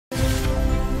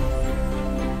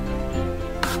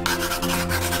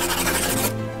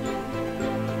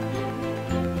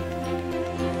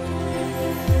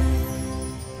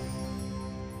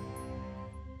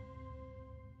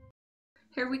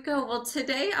Here we go. Well,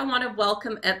 today I want to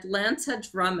welcome Atlanta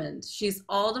Drummond. She's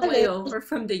all the way Hello, over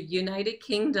from the United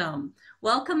Kingdom.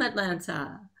 Welcome,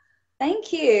 Atlanta.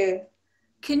 thank you.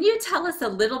 Can you tell us a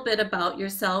little bit about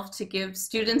yourself to give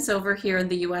students over here in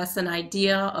the US an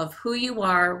idea of who you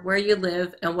are, where you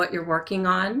live, and what you're working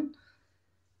on?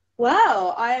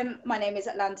 Well, my name is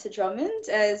Atlanta Drummond,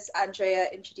 as Andrea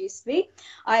introduced me.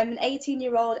 I'm an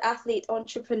 18-year-old athlete,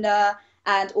 entrepreneur,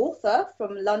 and author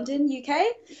from London,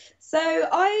 UK. So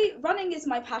I running is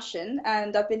my passion,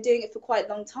 and I've been doing it for quite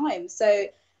a long time. So,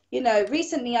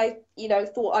 recently I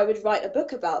thought I would write a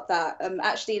book about that.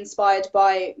 Actually inspired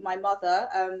by my mother.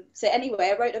 So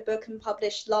anyway, I wrote a book and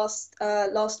published last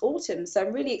autumn. So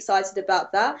I'm really excited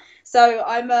about that. So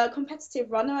I'm a competitive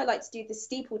runner. I like to do the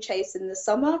steeplechase in the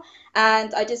summer,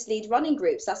 and I just lead running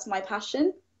groups. That's my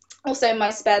passion. Also, in my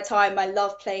spare time, I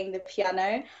love playing the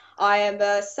piano. I am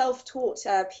a self-taught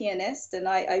pianist, and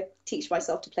I teach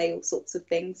myself to play all sorts of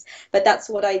things. But that's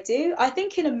what I do. I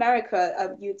think in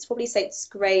America, you'd probably say it's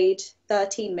grade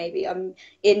 13, maybe. I'm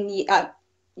in,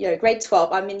 grade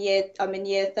 12. I'm in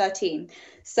year 13.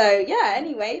 So yeah.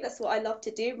 Anyway, that's what I love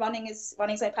to do. Running is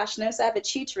my passion. I also have a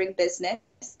tutoring business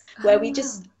where Oh, we wow.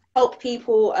 just help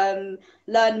people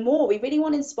learn more. We really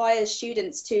want to inspire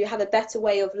students to have a better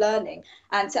way of learning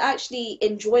and to actually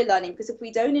enjoy learning, because if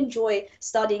we don't enjoy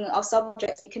studying our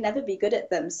subjects, we can never be good at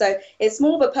them. So it's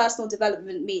more of a personal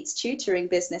development meets tutoring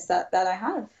business that I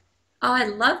have. Oh, I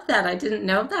love that. I didn't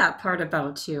know that part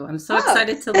about you. I'm so Oh,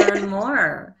 excited to learn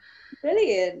more.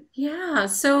 brilliant. Yeah,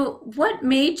 so what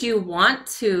made you want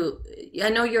to, I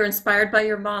know you're inspired by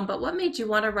your mom, but what made you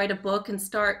want to write a book and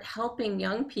start helping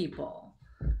young people?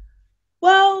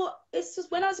 Well, it's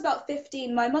just when I was about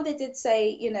 15, my mother did say,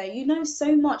 you know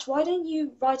so much. Why don't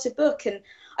you write a book? And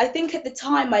I think at the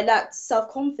time I lacked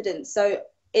self-confidence. So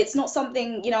it's not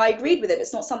something, I agreed with it.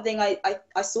 It's not something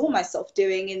I saw myself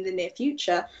doing in the near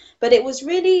future. But it was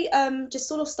really just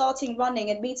sort of starting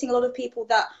running and meeting a lot of people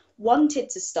that wanted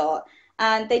to start.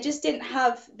 And they just didn't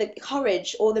have the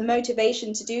courage or the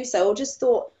motivation to do so, or just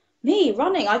thought, me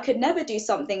running, I could never do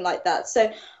something like that.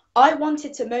 So I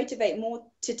wanted to motivate more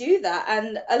to do that.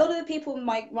 And a lot of the people in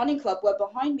my running club were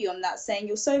behind me on that, saying,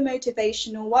 you're so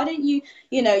motivational. Why don't you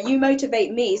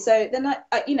motivate me? So then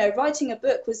writing a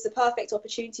book was the perfect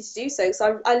opportunity to do so.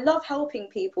 So I love helping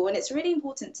people. And it's really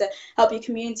important to help your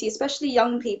community, especially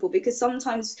young people, because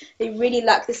sometimes they really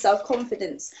lack the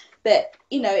self-confidence. But,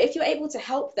 if you're able to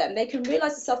help them, they can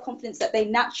realize the self-confidence that they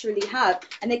naturally have,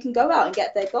 and they can go out and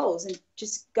get their goals and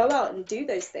just go out and do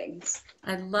those things.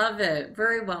 I love it.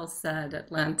 Very well said,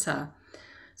 Atlanta.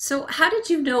 So, how did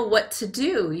you know what to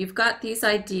do? You've got these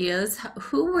ideas.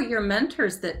 Who were your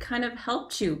mentors that kind of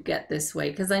helped you get this way?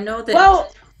 Because I know that,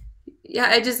 Well, yeah,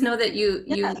 I just know that you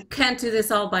yeah. you can't do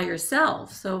this all by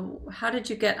yourself. So, how did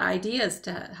you get ideas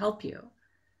to help you?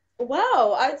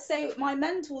 Well, I'd say my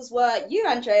mentors were you,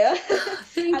 Andrea,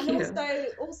 Thank and you.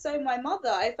 also my mother.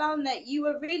 I found that you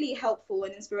were really helpful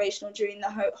and inspirational during the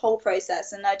whole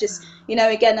process, and I just,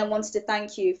 again, I wanted to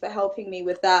thank you for helping me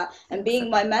with that and Thanks,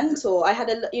 being my Atlanta. mentor.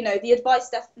 The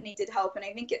advice definitely did help, and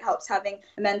I think it helps having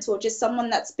a mentor, just someone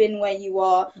that's been where you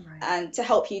are, Right. and to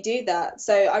help you do that.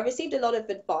 So I received a lot of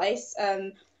advice.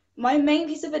 My main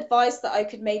piece of advice that I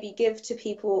could maybe give to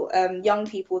people, young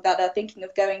people that are thinking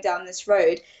of going down this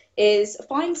road, is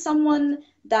find someone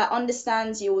that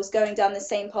understands you or is going down the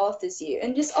same path as you,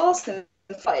 and just ask them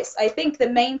advice. I think the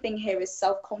main thing here is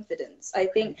self-confidence. I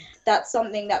think Right. that's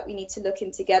something that we need to look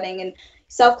into getting, and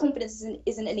self-confidence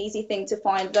isn't an easy thing to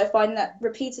find, but I find that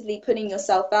repeatedly putting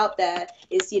yourself out there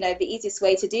is, the easiest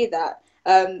way to do that.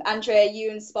 Andrea,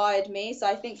 you inspired me, so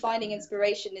I think finding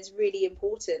inspiration is really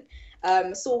important.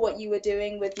 Saw what you were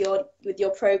doing with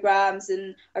your programs,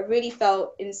 and I really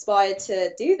felt inspired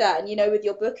to do that. And with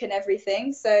your book and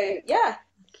everything. So yeah,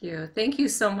 Thank you. Thank you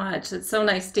so much. It's so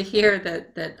nice to hear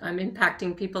that I'm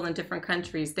impacting people in different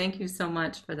countries. Thank you so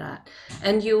much for that.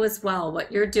 And you as well.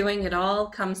 What you're doing, it all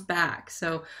comes back.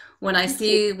 So when I thank you.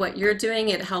 see what you're doing,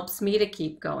 it helps me to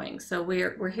keep going. So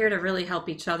we're here to really help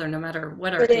each other no matter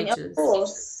what our Brilliant, of ages.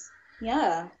 course.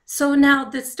 Yeah, So now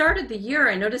the start of the year,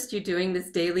 I noticed you doing this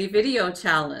daily video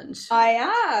challenge. I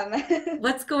am.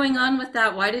 What's going on with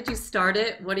that? Why did you start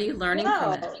it? What are you learning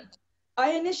from it? Well,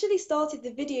 I initially started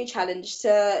the video challenge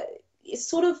to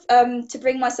sort of to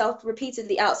bring myself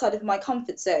repeatedly outside of my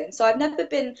comfort zone. So I've never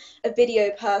been a video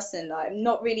person. I'm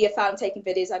not really a fan of taking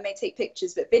videos. I may take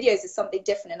pictures, but videos is something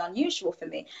different and unusual for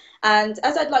me. And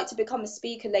as I'd like to become a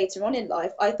speaker later on in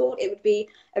life, I thought it would be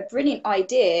a brilliant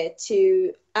idea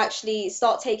to actually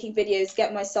start taking videos,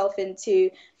 get myself into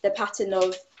the pattern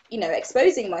of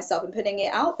exposing myself and putting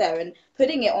it out there and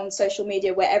putting it on social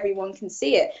media where everyone can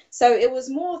see it. So it was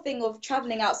more a thing of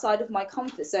traveling outside of my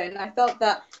comfort zone. And I felt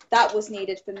that that was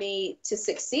needed for me to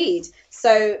succeed.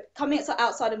 So coming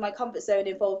outside of my comfort zone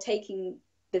involved taking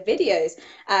the videos,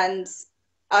 and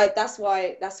that's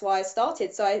why I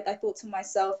started. So I thought to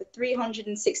myself, a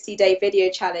 360-day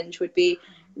video challenge would be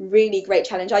really great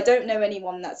challenge. I don't know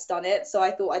anyone that's done it, so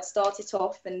I thought I'd start it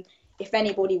off, and if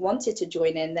anybody wanted to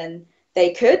join in, then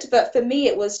they could. But for me,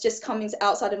 it was just coming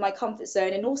outside of my comfort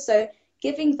zone and also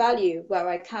giving value where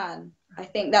I can. I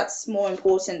think that's more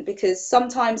important, because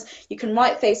sometimes you can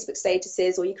write Facebook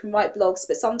statuses or you can write blogs,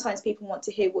 but sometimes people want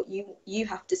to hear what you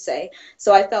have to say.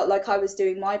 So I felt like I was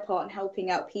doing my part in helping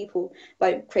out people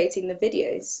by creating the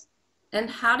videos. And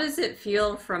how does it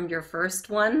feel from your first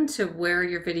one to where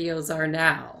your videos are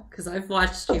now? Because I've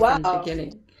watched you from the Wow.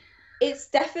 beginning. It's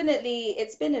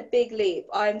been a big leap.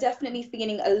 I'm definitely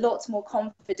feeling a lot more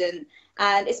confident,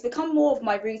 and it's become more of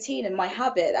my routine and my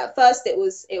habit. At first it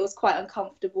was quite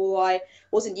uncomfortable. I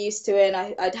wasn't used to it,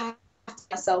 and I'd have to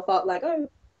myself up like, oh,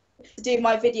 to do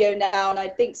my video now, and I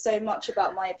think so much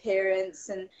about my appearance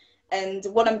and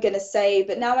what I'm gonna say.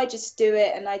 But now I just do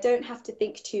it, and I don't have to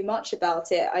think too much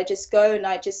about it. I just go and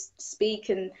I just speak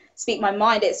and speak my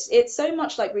mind. It's so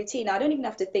much like routine. I don't even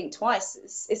have to think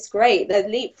twice. It's great. The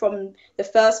leap from the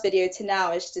first video to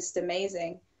now is just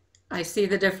amazing. I see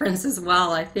the difference as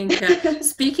well. I think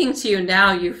speaking to you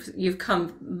now, you've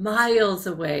come miles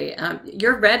away.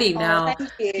 You're ready Oh, now.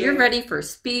 thank You're you. ready for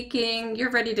speaking.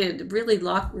 You're ready to really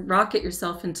rocket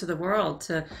yourself into the world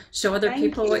to show other Thank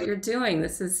people what you. you're doing.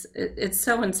 It's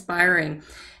so inspiring.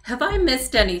 Have I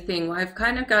missed anything? I've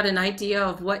kind of got an idea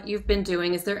of what you've been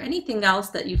doing. Is there anything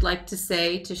else that you'd like to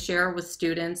say, to share with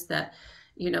students that,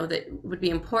 that would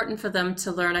be important for them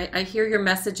to learn? I hear your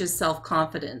message is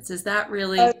self-confidence. Is that Oh,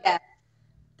 really yeah.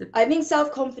 the I think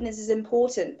self-confidence is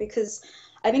important, because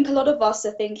I think a lot of us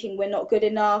are thinking we're not good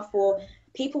enough, or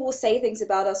people will say things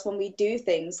about us when we do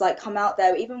things like come out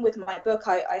there. Even with my book,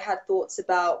 I had thoughts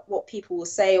about what people will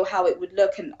say or how it would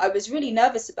look, and I was really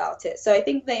nervous about it. So I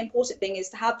think the important thing is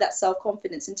to have that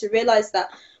self-confidence and to realize that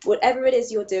whatever it is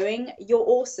you're doing, you're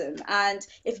awesome. And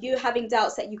if you're having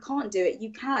doubts that you can't do it,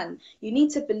 you can. You need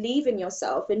to believe in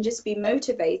yourself and just be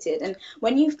motivated. And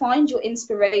when you find your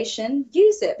inspiration,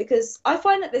 use it, because I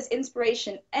find that there's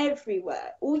inspiration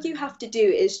everywhere. All you have to do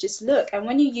is just look. And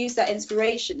when you use that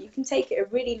inspiration, you can take it a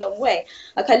really long way.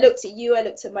 Like, I looked at you, I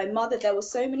looked at my mother. There were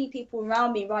so many people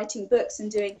around me writing books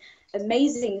and doing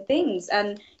amazing things.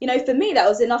 And, for me, that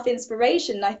was enough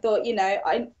inspiration. I thought,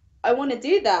 I want to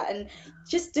do that, and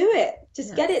just do it.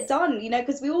 Just get it yes. done,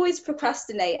 because we always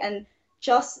procrastinate, and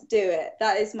just do it.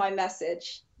 That is my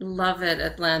message. Love it,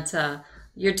 Atlanta.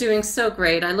 You're doing so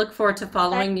great. I look forward to Thank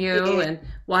following you you. and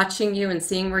watching you and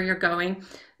seeing where you're going.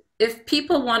 If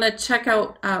people want to check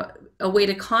out a way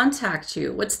to contact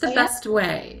you, what's the Oh, yeah. best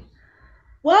way?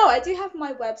 Well, I do have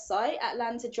my website,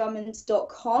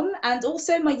 atlantadrummond.com, and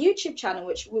also my YouTube channel,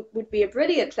 which would be a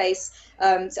brilliant place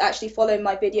to actually follow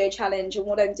my video challenge and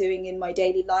what I'm doing in my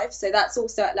daily life. So that's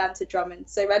also Atlanta Drummond,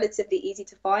 so relatively easy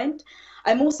to find.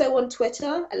 I'm also on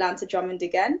Twitter, Atlanta Drummond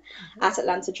again, at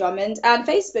Atlanta Drummond, and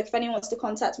Facebook, if anyone wants to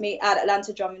contact me, at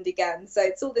Atlanta Drummond again. So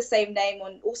it's all the same name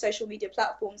on all social media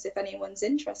platforms if anyone's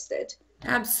interested.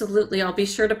 Absolutely. I'll be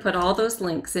sure to put all those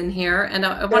links in here. And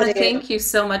I want to Brilliant. thank you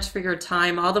so much for your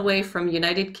time all the way from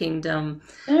United Kingdom.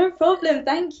 No problem.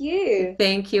 Thank you.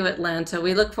 Thank you, Atlanta.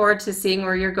 We look forward to seeing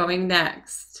where you're going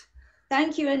next.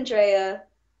 Thank you, Andrea.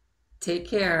 Take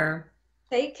care.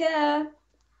 Take care.